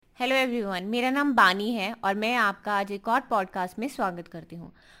Hello everyone, मेरा नाम बानी है और मैं आपका आज एक और पॉडकास्ट में स्वागत करती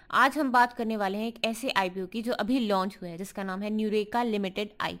हूँ। आज हम बात करने वाले हैं एक ऐसे आईपीओ की जो अभी लॉन्च हुआ है, जिसका नाम है न्यूरेका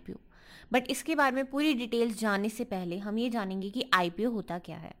लिमिटेड आईपीओ। बट इसके बारे में पूरी डिटेल्स जानने से पहले हम ये जानेंगे कि आईपीओ होता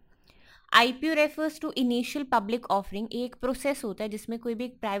क्या है। IPO refers to initial public offering. एक प्रोसेस होता है जिसमें कोई भी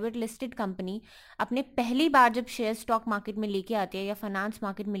एक प्राइवेट लिस्टेड कंपनी अपने पहली बार जब शेयर स्टॉक मार्केट में लेके आती है या फाइनेंस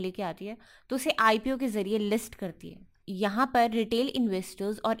मार्केट में लेके आती है तो उसे आईपीओ के जरिए लिस्ट करती है। यहाँ पर रिटेल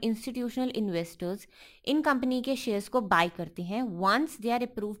इन्वेस्टर्स और इंस्टीट्यूशनल इन्वेस्टर्स इन कंपनी के शेयर्स को बाय करते हैं once they are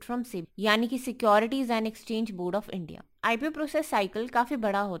approved from SEBI, यानी कि securities and exchange board of India. IPO process cycle काफी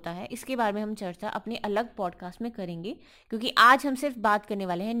बड़ा होता है, इसके बारे में हम चर्चा अपने अलग पॉडकास्ट में करेंगे, क्योंकि आज हम सिर्फ बात करने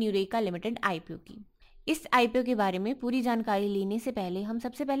वाले हैं न्यूरेका लिमिटेड आईपीओ की। इस आईपीओ के बारे में पूरी जानकारी लेने से पहले हम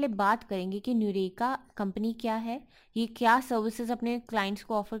सबसे पहले बात करेंगे कि न्यूरेका कंपनी क्या है, ये क्या सर्विसेज अपने क्लाइंट्स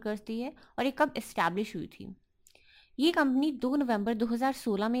को ऑफर करती है और ये कब एस्टैब्लिश हुई थी। ये कंपनी 2 नवंबर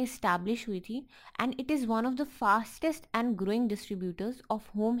 2016 में इस्टेब्लिश हुई थी and it is one of the fastest and growing distributors of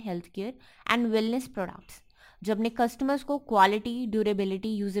home health care and wellness products, जो अपने कस्टमर्स को क्वालिटी,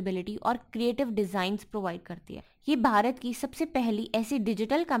 ड्यूरेबिलिटी, यूजेबिलिटी और क्रिएटिव डिज़ाइंस प्रोवाइड करती है। ये भारत की सबसे पहली ऐसी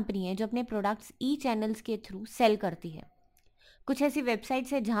डिजिटल कंपनी है जो अपने प्रोडक्ट्स ई चैनल्स के थ्रू सेल करती है। कुछ ऐसी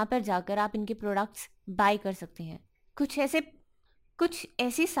वेबसाइट्स है जहाँ पर जाकर आप इनके प्रोडक्ट्स बाय कर सकते हैं। कुछ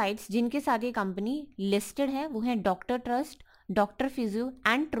ऐसी साइट्स जिनके साथ ये कंपनी लिस्टेड है वो हैं doctor trust, doctor physio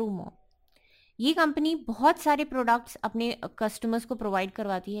and ट्रूमो। ये कंपनी बहुत सारे प्रोडक्ट्स अपने कस्टमर्स को प्रोवाइड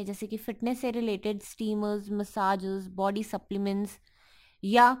करवाती है, जैसे कि फिटनेस से related steamers, massages, body supplements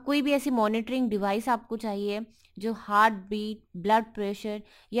या कोई भी ऐसी मॉनिटरिंग डिवाइस आपको चाहिए जो हार्ट बीट, ब्लड प्रेशर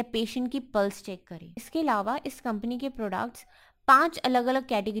या पेशेंट की पल्स चेक करे। इसके अलावा इस कंपनी के प्रोडक्ट्स 5 अलग अलग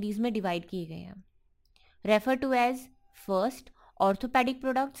कैटेगरीज में डिवाइड किए गए हैं। Refer to as first orthopaedic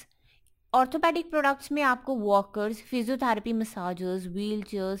products. Orthopaedic products में आपको walkers, physiotherapy मसाजर्स, wheel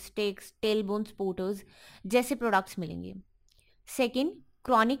chairs, sticks, tailbone supporters जैसे प्रोडक्ट्स मिलेंगे। Second,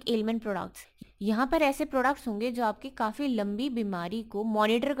 chronic element products. यहाँ पर ऐसे प्रोडक्ट्स होंगे जो आपकी काफ़ी लंबी बीमारी को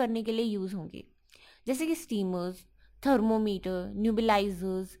मॉनिटर करने के लिए यूज़ होंगे, जैसे कि steamers, thermometer,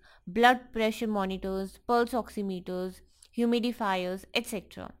 न्यूबिलाइजर्स, blood pressure monitors, pulse oximeters, humidifiers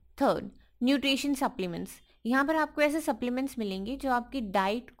etcetera. Third, nutrition supplements. यहाँ पर आपको ऐसे सप्लीमेंट्स मिलेंगे जो आपकी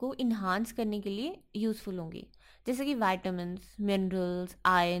डाइट को इन्हांस करने के लिए यूज़फुल होंगे, जैसे कि विटामिन्स, मिनरल्स,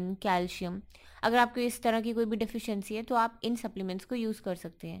 आयरन, कैल्शियम। अगर आपको इस तरह की कोई भी डिफिशियंसी है तो आप इन सप्लीमेंट्स को यूज़ कर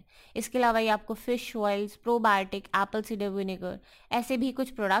सकते हैं। इसके अलावा ये आपको fish oils, probiotic, Apple cedar vinegar, ऐसे भी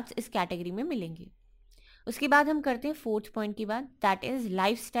कुछ प्रोडक्ट्स इस कैटेगरी में मिलेंगे। उसके बाद हम करते हैं फोर्थ पॉइंट की बात, दैट इज़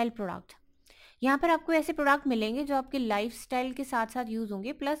लाइफस्टाइल प्रोडक्ट। यहाँ पर आपको ऐसे प्रोडक्ट मिलेंगे जो आपके लाइफस्टाइल के साथ साथ यूज़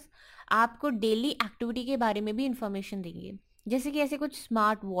होंगे, प्लस आपको डेली एक्टिविटी के बारे में भी इंफॉर्मेशन देंगे, जैसे कि ऐसे कुछ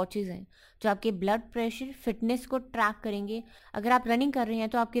स्मार्ट वॉचेस हैं जो आपके ब्लड प्रेशर, फिटनेस को ट्रैक करेंगे। अगर आप रनिंग कर रहे हैं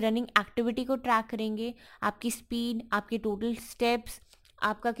तो आपकी रनिंग एक्टिविटी को ट्रैक करेंगे, आपकी स्पीड, आपके टोटल स्टेप्स,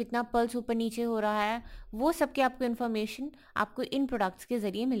 आपका कितना पल्स ऊपर नीचे हो रहा है, वो सब की आपको इन्फॉर्मेशन आपको इन प्रोडक्ट्स के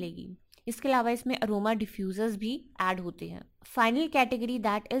ज़रिए मिलेगी। इसके अलावा इसमें अरोमा डिफ्यूज़र्स भी ऐड होते हैं। Final category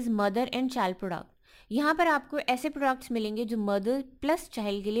that is mother and child product. यहाँ पर आपको ऐसे प्रोडक्ट्स मिलेंगे जो मदर प्लस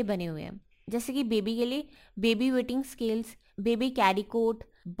चाइल्ड के लिए बने हुए हैं, जैसे कि बेबी के लिए baby waiting scales, baby carry coat,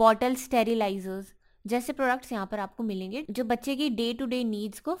 bottle स्टेरिलाइजर्स जैसे प्रोडक्ट्स यहाँ पर आपको मिलेंगे जो बच्चे की डे टू डे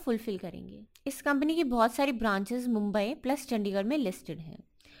नीड्स को फुलफिल करेंगे। इस कंपनी की बहुत सारी ब्रांचेस मुंबई प्लस चंडीगढ़ में लिस्टेड हैं।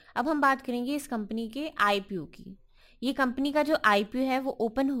 अब हम बात करेंगे इस कंपनी के आईपीओ की। ये कंपनी का जो आईपीओ है वो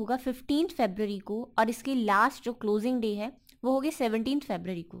ओपन होगा 15 फरवरी को और इसकी लास्ट जो क्लोजिंग डे है वो होगी 17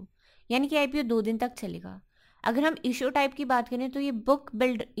 फरवरी को, यानी कि आईपीओ 2 दिन तक चलेगा। अगर हम इशू टाइप की बात करें तो ये बुक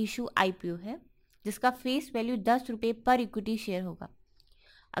बिल्ड इशू आईपीओ है, जिसका फेस वैल्यू 10 रुपये पर इक्विटी शेयर होगा।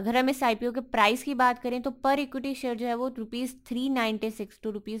 अगर हम इस आईपीओ के प्राइस की बात करें तो पर इक्विटी शेयर जो है वो ₹396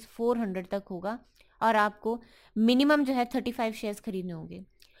 टू ₹400 तक होगा और आपको मिनिमम जो है 35 शेयर्स खरीदने होंगे,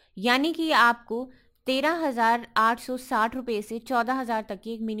 यानी कि आपको 13,860 रुपये से 14,000 तक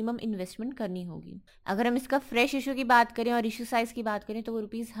की एक मिनिमम इन्वेस्टमेंट करनी होगी। अगर हम इसका फ्रेश इशू की बात करें और इशू साइज की बात करें तो वो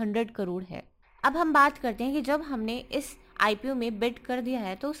 ₹100 करोड़ है। अब हम बात करते हैं कि जब हमने इस आईपीओ में बिड कर दिया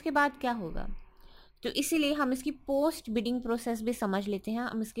है तो उसके बाद क्या होगा, तो इसीलिए हम इसकी पोस्ट बिडिंग प्रोसेस भी समझ लेते हैं।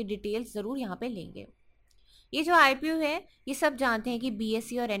 हम इसकी डिटेल्स ज़रूर यहाँ पे लेंगे। ये जो आईपीओ है ये सब जानते हैं कि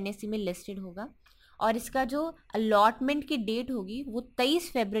बीएसई और एनएसई में लिस्टेड होगा और इसका जो अलॉटमेंट की डेट होगी वो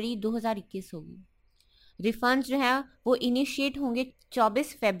 23 फरवरी 2021 होगी। रिफंड्स जो है वो इनिशिएट होंगे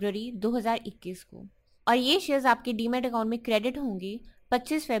 24 फरवरी 2021 को और ये शेयर्स आपके डीमैट अकाउंट में क्रेडिट होंगे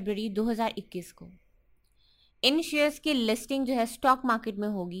 25 फरवरी 2021 को। इन शेयर्स की लिस्टिंग जो है स्टॉक मार्केट में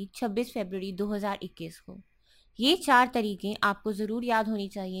होगी 26 फरवरी 2021 को। ये 4 तरीके आपको ज़रूर याद होनी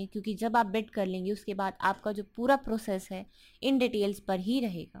चाहिए, क्योंकि जब आप बिड कर लेंगे उसके बाद आपका जो पूरा प्रोसेस है इन डिटेल्स पर ही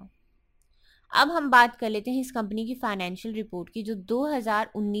रहेगा। अब हम बात कर लेते हैं इस कंपनी की फाइनेंशियल रिपोर्ट की, जो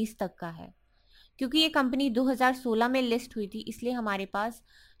 2019 तक का है। क्योंकि ये कंपनी 2016 में लिस्ट हुई थी, इसलिए हमारे पास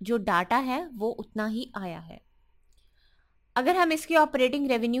जो डाटा है वो उतना ही आया है। अगर हम इसके ऑपरेटिंग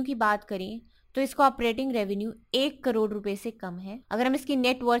रेवेन्यू की बात करें तो इसका ऑपरेटिंग रेवेन्यू 1 करोड़ रुपए से कम है। अगर हम इसकी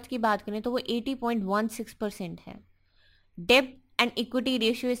नेट वर्थ की बात करें तो वो 80.16% है। डेब्ट एंड इक्विटी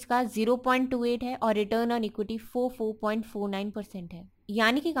रेशियो इसका 0.28 है और रिटर्न ऑन इक्विटी 44.49% है।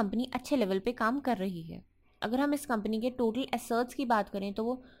 यानी कि कंपनी अच्छे लेवल पे काम कर रही है। अगर हम इस कंपनी के टोटल एसेट्स की बात करें तो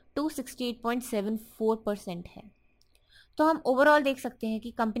वो 268.74% है। तो हम ओवरऑल देख सकते हैं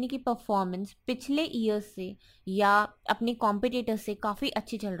कि कंपनी की परफॉर्मेंस पिछले ईयर्स से या अपने कॉम्पिटिटर्स से काफ़ी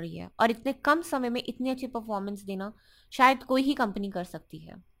अच्छी चल रही है, और इतने कम समय में इतनी अच्छी परफॉर्मेंस देना शायद कोई ही कंपनी कर सकती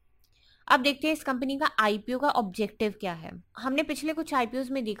है। अब देखते हैं इस कंपनी का आईपीओ का ऑब्जेक्टिव क्या है। हमने पिछले कुछ आईपीओ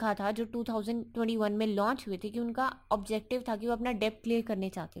में देखा था जो 2021 में लॉन्च हुए थे कि उनका ऑब्जेक्टिव था कि वो अपना डेब्ट क्लियर करने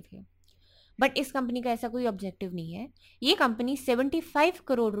चाहते थे, बट इस कंपनी का ऐसा कोई ऑब्जेक्टिव नहीं है। ये कंपनी 75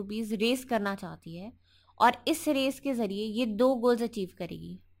 करोड़ रुपीस रेस करना चाहती है, और इस रेस के जरिए ये 2 गोल्स अचीव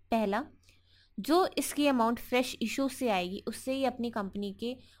करेगी। पहला, जो इसकी अमाउंट फ्रेश इशू से आएगी उससे ये अपनी कंपनी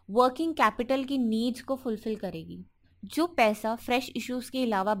के वर्किंग कैपिटल की नीड्स को फुलफिल करेगी। जो पैसा फ्रेश इश्यूज के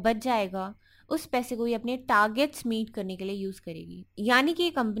अलावा बच जाएगा उस पैसे को ये अपने टारगेट्स मीट करने के लिए यूज करेगी। यानी कि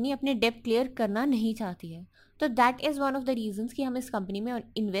ये कंपनी अपने डेब्ट क्लियर करना नहीं चाहती है। तो that is one of the reasons कि हम इस कंपनी में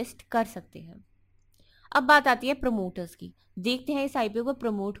इन्वेस्ट कर सकते हैं। अब बात आती है प्रमोटर्स की। देखते हैं इस आईपीओ को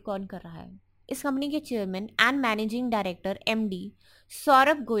प्रमोट कौन कर रहा है। इस कंपनी के chairman and managing director MD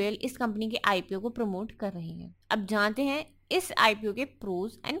Saurabh Goyal इस कंपनी के आईपीओ को प्रमोट कर रहे हैं। अब जानते हैं इस आईपीओ के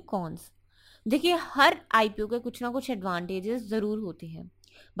प्रोज एंड कॉन्स। देखिए, हर आईपीओ के कुछ ना कुछ एडवांटेजेस ज़रूर होते हैं,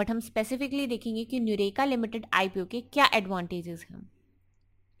 बट हम स्पेसिफिकली देखेंगे कि न्यूरेका लिमिटेड आईपीओ के क्या एडवांटेजेस हैं।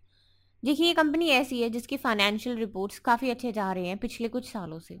 देखिए, ये कंपनी ऐसी है जिसकी फाइनेंशियल रिपोर्ट्स काफ़ी अच्छे जा रहे हैं पिछले कुछ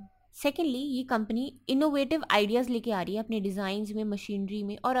सालों से। सेकेंडली, ये कंपनी इनोवेटिव आइडियाज़ लेके आ रही है अपने डिज़ाइंस में, मशीनरी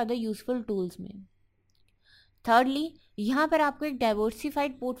में और अदर यूजफुल टूल्स में। थर्डली, यहाँ पर आपको एक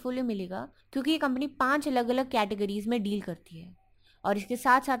डाइवर्सिफाइड पोर्टफोलियो मिलेगा, क्योंकि ये कंपनी 5 अलग अलग कैटेगरीज में डील करती है, और इसके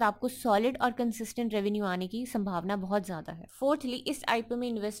साथ साथ आपको सॉलिड और कंसिस्टेंट रेवेन्यू आने की संभावना बहुत ज़्यादा है। फोर्थली, इस आईपीओ में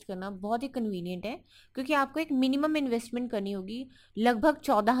इन्वेस्ट करना बहुत ही कन्वीनियंट है, क्योंकि आपको एक मिनिमम इन्वेस्टमेंट करनी होगी लगभग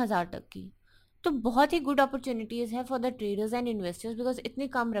 14,000 तक की। तो बहुत ही गुड अपॉर्चुनिटीज़ है for the traders and investors, because इतनी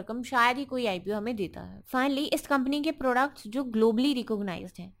कम रकम शायद ही कोई आईपीओ हमें देता है। फाइनली, इस कंपनी के प्रोडक्ट्स जो ग्लोबली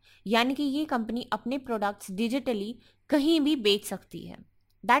रिकॉग्नाइज्ड हैं, यानी कि ये कंपनी अपने प्रोडक्ट्स डिजिटली कहीं भी बेच सकती है।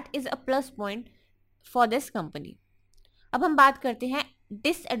 That is a plus point for this company. अब हम बात करते हैं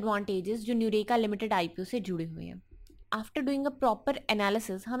डिसएडवांटेजेस जो न्यूरेका लिमिटेड आईपीओ से जुड़े हुए हैं। After doing a proper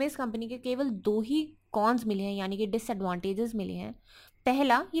analysis हमें इस कंपनी के केवल 2 ही कॉन्स मिले हैं, यानी कि डिसएडवांटेजेस मिले हैं।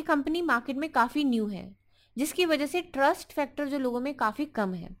 पहला, ये कंपनी मार्केट में काफ़ी न्यू है, जिसकी वजह से ट्रस्ट फैक्टर जो लोगों में काफ़ी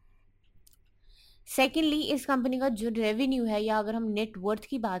कम है। सेकेंडली, इस कंपनी का जो रेवेन्यू है, या अगर हम नेट वर्थ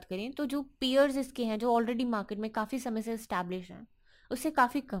की बात करें तो जो पीयर्स इसके हैं जो ऑलरेडी मार्केट में काफ़ी समय से इस्टेब्लिश हैं उससे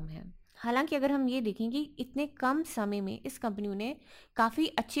काफ़ी कम है। हालांकि अगर हम ये देखें कि इतने कम समय में इस कंपनी ने काफ़ी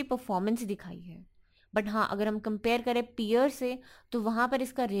अच्छी परफॉर्मेंस दिखाई है, बट हाँ, अगर हम कंपेयर करें पीयर से तो वहाँ पर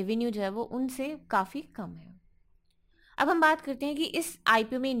इसका रेवेन्यू जो है वो उनसे काफ़ी कम है। अब हम बात करते हैं कि इस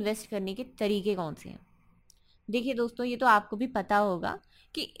आईपीओ में इन्वेस्ट करने के तरीके कौन से हैं। देखिए दोस्तों, ये तो आपको भी पता होगा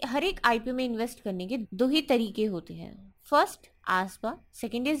कि हर एक आईपीओ में इन्वेस्ट करने के 2 ही तरीके होते हैं। First, आसबा,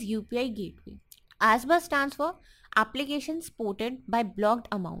 second is UPI gateway. आसबा stands for application supported by blocked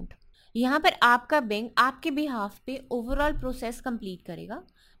amount. यहाँ पर आपका बैंक आपके बिहाफ पे ओवरऑल प्रोसेस कंप्लीट करेगा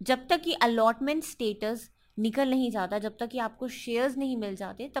जब तक कि अलॉटमेंट स्टेटस निकल नहीं जाता, जब तक कि आपको शेयर्स नहीं मिल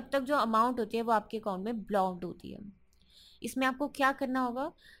जाते, तब तक जो अमाउंट होती है वो आपके अकाउंट में ब्लॉक्ड होती है। इसमें आपको क्या करना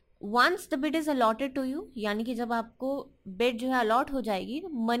होगा, once the bid is allotted to you, यानी कि जब आपको बिड जो है अलॉट हो जाएगी,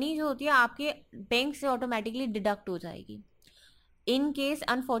 मनी जो होती है आपके बैंक से ऑटोमेटिकली डिडक्ट हो जाएगी। इन केस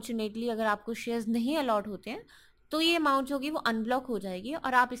अनफॉर्चुनेटली अगर आपको शेयर्स नहीं अलॉट होते हैं तो ये अमाउंट जो होगी वो अनब्लॉक हो जाएगी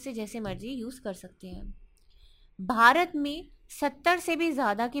और आप इससे जैसे मर्जी यूज़ कर सकते हैं। भारत में 70 से भी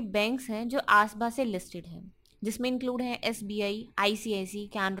ज़्यादा के बैंक्स हैं जो आसबा से लिस्टेड हैं, जिसमें इंक्लूड हैं SBI, ICICI,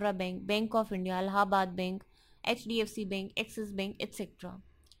 Canara bank, bank of India, Allahabad bank, HDFC bank, Axis bank etcetera.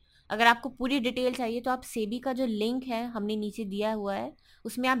 अगर आपको पूरी डिटेल चाहिए तो आप सेबी का जो लिंक है हमने नीचे दिया हुआ है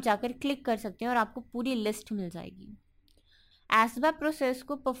उसमें आप जाकर क्लिक कर सकते हैं और आपको पूरी लिस्ट मिल जाएगी। एसबा प्रोसेस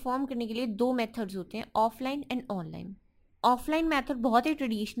को परफॉर्म करने के लिए 2 मेथड्स होते हैं, offline and online. Offline method बहुत ही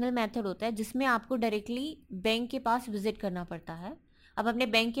ट्रेडिशनल मेथड होता है जिसमें आपको डायरेक्टली बैंक के पास विजिट करना पड़ता है अब अपने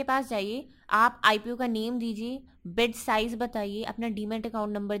बैंक के पास जाइए, आप आईपीओ का नेम दीजिए, बिड साइज बताइए, अपना डीमैट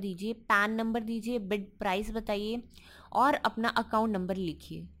अकाउंट नंबर दीजिए, पैन नंबर दीजिए, बिड प्राइस बताइए और अपना अकाउंट नंबर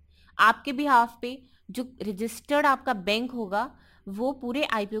लिखिए। आपके बिहाफ पे जो रजिस्टर्ड आपका बैंक होगा वो पूरे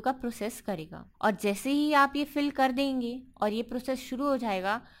आईपीओ का प्रोसेस करेगा, और जैसे ही आप ये फिल कर देंगे और ये प्रोसेस शुरू हो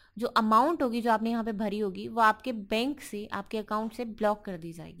जाएगा, जो अमाउंट होगी जो आपने यहाँ पे भरी होगी वो आपके बैंक से, आपके अकाउंट से ब्लॉक कर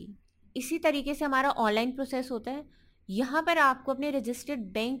दी जाएगी। इसी तरीके से हमारा ऑनलाइन प्रोसेस होता है। यहाँ पर आपको अपने रजिस्टर्ड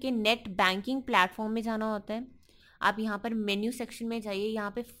बैंक के नेट बैंकिंग प्लेटफॉर्म में जाना होता है। आप यहाँ पर मेन्यू सेक्शन में जाइए,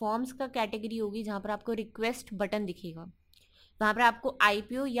 यहाँ पे फॉर्म्स का कैटेगरी होगी जहाँ पर आपको रिक्वेस्ट बटन दिखेगा। वहाँ पर आपको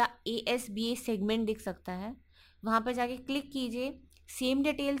आईपीओ या एएसबीए सेगमेंट दिख सकता है, वहाँ पर जाके क्लिक कीजिए, सेम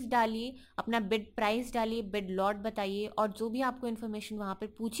डिटेल्स डालिए, अपना बिड प्राइस डालिए, बिड लॉट बताइए और जो भी आपको इन्फॉर्मेशन वहाँ पर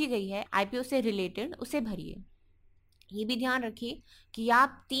पूछी गई है आईपीओ से रिलेटेड उसे भरिए। ये भी ध्यान रखिए कि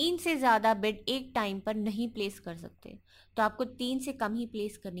आप 3 से ज़्यादा बिड एक टाइम पर नहीं प्लेस कर सकते, तो आपको 3 से कम ही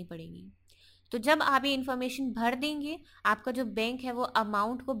प्लेस करनी पड़ेगी। तो जब आप ये इन्फॉर्मेशन भर देंगे, आपका जो बैंक है वो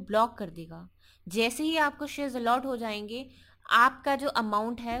अमाउंट को ब्लॉक कर देगा। जैसे ही आपको शेयर्स अलॉट हो जाएंगे, आपका जो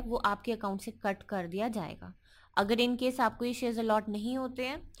अमाउंट है वो आपके अकाउंट से कट कर दिया जाएगा। अगर इन केस आपको ये शेयर्स अलॉट नहीं होते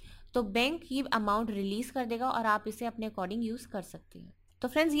हैं तो बैंक ये अमाउंट रिलीज कर देगा और आप इसे अपने अकॉर्डिंग यूज़ कर सकते हैं। तो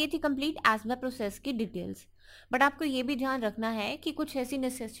फ्रेंड्स, ये थी कंप्लीट एस्मा प्रोसेस की डिटेल्स। बट आपको ये भी ध्यान रखना है कि कुछ ऐसी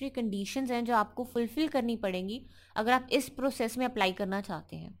नेसेसरी कंडीशंस हैं जो आपको फुलफिल करनी पड़ेंगी अगर आप इस प्रोसेस में अप्लाई करना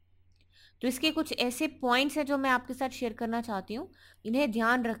चाहते हैं। तो इसके कुछ ऐसे पॉइंट्स हैं जो मैं आपके साथ शेयर करना चाहती हूँ, इन्हें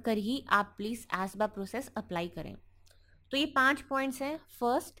ध्यान रखकर ही आप प्लीज़ एस्मा प्रोसेस अप्लाई करें। तो ये 5 पॉइंट्स हैं।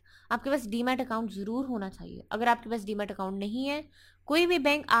 फर्स्ट, आपके पास डीमैट अकाउंट ज़रूर होना चाहिए। अगर आपके पास डीमैट अकाउंट नहीं है, कोई भी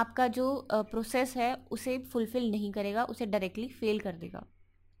बैंक आपका जो प्रोसेस है उसे फुलफिल नहीं करेगा, उसे डायरेक्टली फेल कर देगा।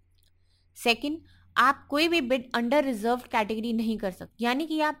 सेकंड, आप कोई भी बिड अंडर रिजर्व कैटेगरी नहीं कर सकते, यानी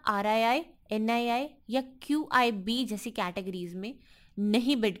कि आप आरआईआई, एनआईआई या क्यूआईबी जैसी कैटेगरीज में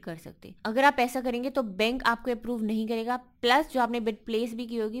नहीं बिड कर सकते। अगर आप ऐसा करेंगे तो बैंक आपको अप्रूव नहीं करेगा, प्लस जो आपने बिड प्लेस भी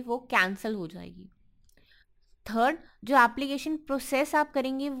की होगी वो कैंसिल हो जाएगी। थर्ड, जो एप्लीकेशन प्रोसेस आप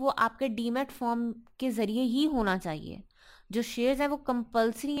करेंगे वो आपके डीमैट फॉर्म के जरिए ही होना चाहिए। जो शेयर्स है वो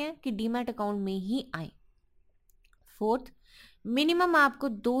कंपलसरी है कि डीमैट अकाउंट में ही आए। फोर्थ, मिनिमम आपको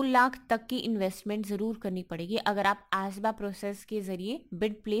 2 लाख तक की इन्वेस्टमेंट ज़रूर करनी पड़ेगी। अगर आप एस्बा प्रोसेस के ज़रिए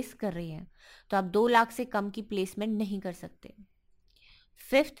बिड प्लेस कर रहे हैं तो आप 2 लाख से कम की प्लेसमेंट नहीं कर सकते।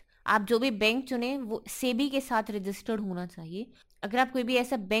 फिफ्थ, आप जो भी बैंक चुने वो सेबी के साथ रजिस्टर्ड होना चाहिए। अगर आप कोई भी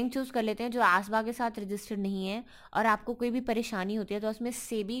ऐसा बैंक चूज़ कर लेते हैं जो एस्बा के साथ रजिस्टर्ड नहीं है और आपको कोई भी परेशानी होती है तो उसमें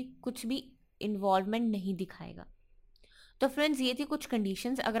सेबी कुछ भी इन्वॉल्वमेंट नहीं दिखाएगा। तो फ्रेंड्स, ये थी कुछ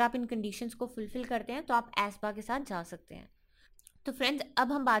कंडीशंस। अगर आप इन कंडीशंस को फुलफिल करते हैं तो आप एस्बा के साथ जा सकते हैं। तो फ्रेंड्स,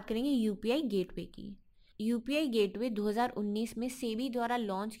 अब हम बात करेंगे यूपीआई गेटवे की। यूपीआई गेटवे 2019 में सेबी द्वारा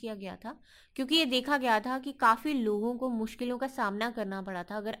लॉन्च किया गया था, क्योंकि ये देखा गया था कि काफ़ी लोगों को मुश्किलों का सामना करना पड़ा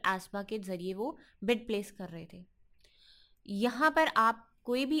था अगर एस्बा के जरिए वो बिड प्लेस कर रहे थे। यहाँ पर आप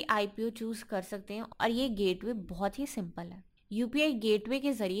कोई भी आईपीओ चूज़ कर सकते हैं और ये गेटवे बहुत ही सिंपल है। यूपीआई गेटवे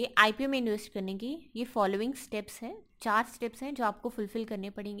के जरिए आईपीओ में इन्वेस्ट करने की ये फॉलोइंग स्टेप्स हैं, 4 स्टेप्स हैं जो आपको फुलफिल करने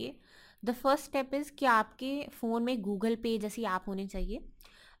पड़ेंगे। द फर्स्ट स्टेप इज़ कि आपके फ़ोन में गूगल पे जैसी ऐप होनी चाहिए।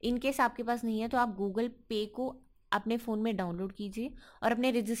 इन केस आपके पास नहीं है तो आप गूगल पे को अपने फ़ोन में डाउनलोड कीजिए और अपने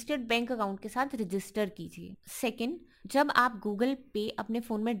रजिस्टर्ड बैंक अकाउंट के साथ रजिस्टर कीजिए। सेकंड, जब आप गूगल पे अपने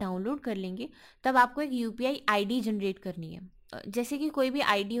फ़ोन में डाउनलोड कर लेंगे तब आपको एक यूपीआई आईडी जनरेट करनी है, जैसे कि कोई भी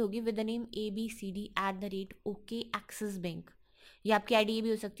आईडी होगी with the name ABCD@OK axis bank, या आपकी आईडी ये भी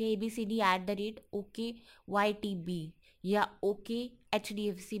हो सकती है ABCD@OK YTB या OK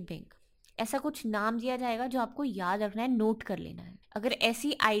HDFC बैंक। ऐसा कुछ नाम दिया जाएगा जो आपको याद रखना है, नोट कर लेना है। अगर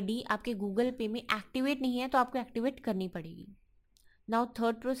ऐसी आईडी आपके गूगल पे में एक्टिवेट नहीं है तो आपको एक्टिवेट करनी पड़ेगी। नाउ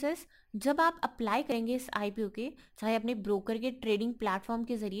थर्ड प्रोसेस, जब आप अप्लाई करेंगे इस आईपीओ के, चाहे अपने ब्रोकर के ट्रेडिंग प्लेटफॉर्म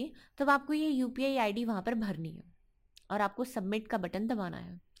के जरिए, तब आपको ये यूपीआई आईडी वहाँ पर भरनी है और आपको सबमिट का बटन दबाना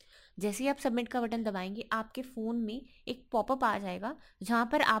है। जैसे ही आप सबमिट का बटन दबाएंगे आपके फ़ोन में एक पॉपअप आ जाएगा जहाँ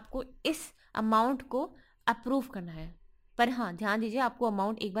पर आपको इस अमाउंट को अप्रूव करना है। पर हाँ, ध्यान दीजिए, आपको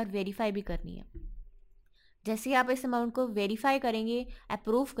अमाउंट एक बार वेरीफाई भी करनी है। जैसे ही आप इस अमाउंट को वेरीफाई करेंगे,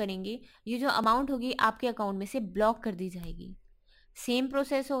 अप्रूव करेंगे, ये जो अमाउंट होगी आपके अकाउंट में से ब्लॉक कर दी जाएगी। सेम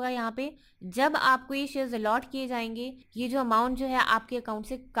प्रोसेस होगा यहाँ पे। जब आपको ये शेयर्स अलॉट किए जाएंगे, ये जो अमाउंट जो है आपके अकाउंट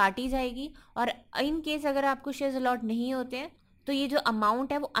से काटी जाएगी और इन केस अगर आपको शेयर्स अलॉट नहीं होते हैं तो ये जो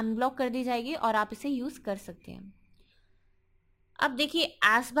अमाउंट है वो अनब्लॉक कर दी जाएगी और आप इसे यूज़ कर सकते हैं। अब देखिए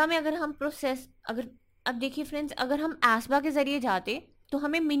एस्बा में अगर हम प्रोसेस अब देखिए फ्रेंड्स, अगर हम एस्बा के ज़रिए जाते तो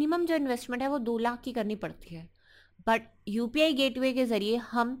हमें मिनिमम जो इन्वेस्टमेंट है वो 2 लाख की करनी पड़ती है, बट यूपीआई गेटवे के ज़रिए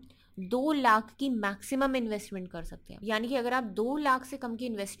हम 2 लाख की मैक्सिमम इन्वेस्टमेंट कर सकते हैं। यानी कि अगर आप 2 लाख से कम की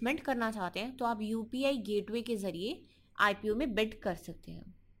इन्वेस्टमेंट करना चाहते हैं तो आप यूपीआई गेटवे के ज़रिए आईपीओ में बिड कर सकते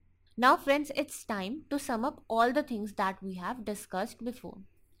हैं। Now friends, it's time to sum up all the things that we have discussed before.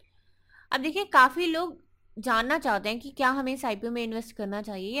 अब देखिए, काफ़ी लोग जानना चाहते हैं कि क्या हमें इस आईपीओ में इन्वेस्ट करना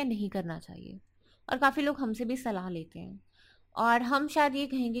चाहिए या नहीं करना चाहिए, और काफ़ी लोग हमसे भी सलाह लेते हैं, और हम शायद ये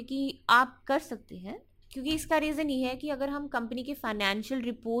कहेंगे कि आप कर सकते हैं, क्योंकि इसका रीज़न ये है कि अगर हम कंपनी के फाइनेंशियल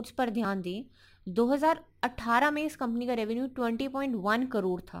रिपोर्ट्स पर ध्यान दें, 2018 में इस कंपनी का रेवेन्यू 20.1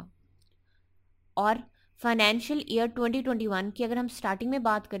 करोड़ था, और फाइनेंशियल ईयर 2021 की अगर हम स्टार्टिंग में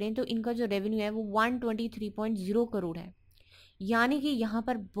बात करें तो इनका जो रेवेन्यू है वो 123.0 करोड़ है। यानी कि यहाँ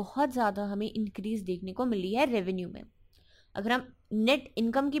पर बहुत ज़्यादा हमें इंक्रीज देखने को मिली है रेवेन्यू में। अगर हम नेट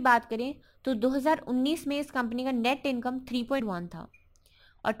इनकम की बात करें तो 2019 में इस कंपनी का नेट इनकम 3.1 था,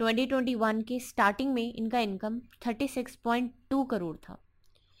 और 2021 के स्टार्टिंग में इनका इनकम 36.2 करोड़ था।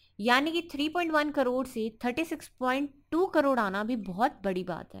 यानी कि 3.1 करोड़ से 36.2 करोड़ आना भी बहुत बड़ी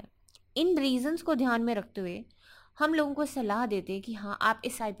बात है। इन रीजंस को ध्यान में रखते हुए हम लोगों को सलाह देते हैं कि हाँ, आप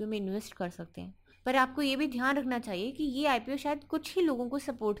इस आईपीओ में इन्वेस्ट कर सकते हैं, पर आपको ये भी ध्यान रखना चाहिए कि ये आईपीओ शायद कुछ ही लोगों को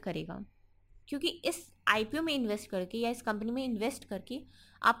सपोर्ट करेगा, क्योंकि इस आईपीओ में इन्वेस्ट करके या इस कंपनी में इन्वेस्ट करके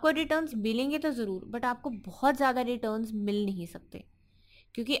आपको रिटर्न्स मिलेंगे तो ज़रूर, बट आपको बहुत ज़्यादा रिटर्न्स मिल नहीं सकते,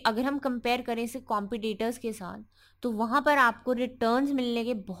 क्योंकि अगर हम कंपेयर करें इसे कॉम्पिटिटर्स के साथ तो वहाँ पर आपको रिटर्न्स मिलने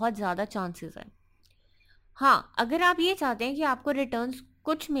के बहुत ज़्यादा चांसेस हैं। हाँ, अगर आप ये चाहते हैं कि आपको रिटर्न्स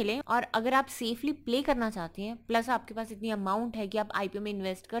कुछ मिले और अगर आप सेफली प्ले करना चाहते हैं, प्लस आपके पास इतनी अमाउंट है कि आप आईपीओ में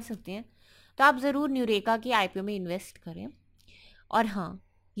इन्वेस्ट कर सकते हैं, तो आप ज़रूर न्यूरेका की आईपीओ में इन्वेस्ट करें। और हाँ,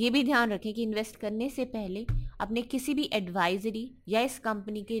 ये भी ध्यान रखें कि इन्वेस्ट करने से पहले अपने किसी भी एडवाइजरी या इस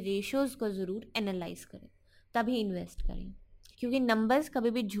कंपनी के रेशियोज़ को ज़रूर एनालाइज करें, तभी इन्वेस्ट करें, क्योंकि नंबर्स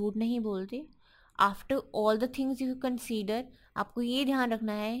कभी भी झूठ नहीं बोलते। After all the things you consider, आपको ये ध्यान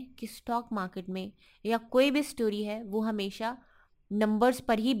रखना है कि स्टॉक मार्केट में या कोई भी स्टोरी है वो हमेशा नंबर्स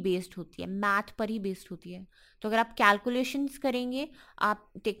पर ही बेस्ड होती है, मैथ पर ही बेस्ड होती है। तो अगर आप कैलकुलेशंस करेंगे,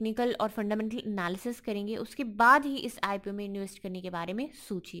 आप टेक्निकल और फंडामेंटल एनालिसिस करेंगे, उसके बाद ही इस आईपीओ में इन्वेस्ट करने के बारे में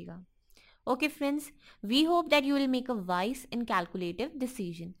सोचिएगा। Okay friends, we hope that you will make a wise and calculative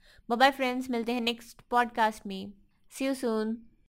decision. Bye bye friends, मिलते हैं नेक्स्ट पॉडकास्ट में। सी यू सून।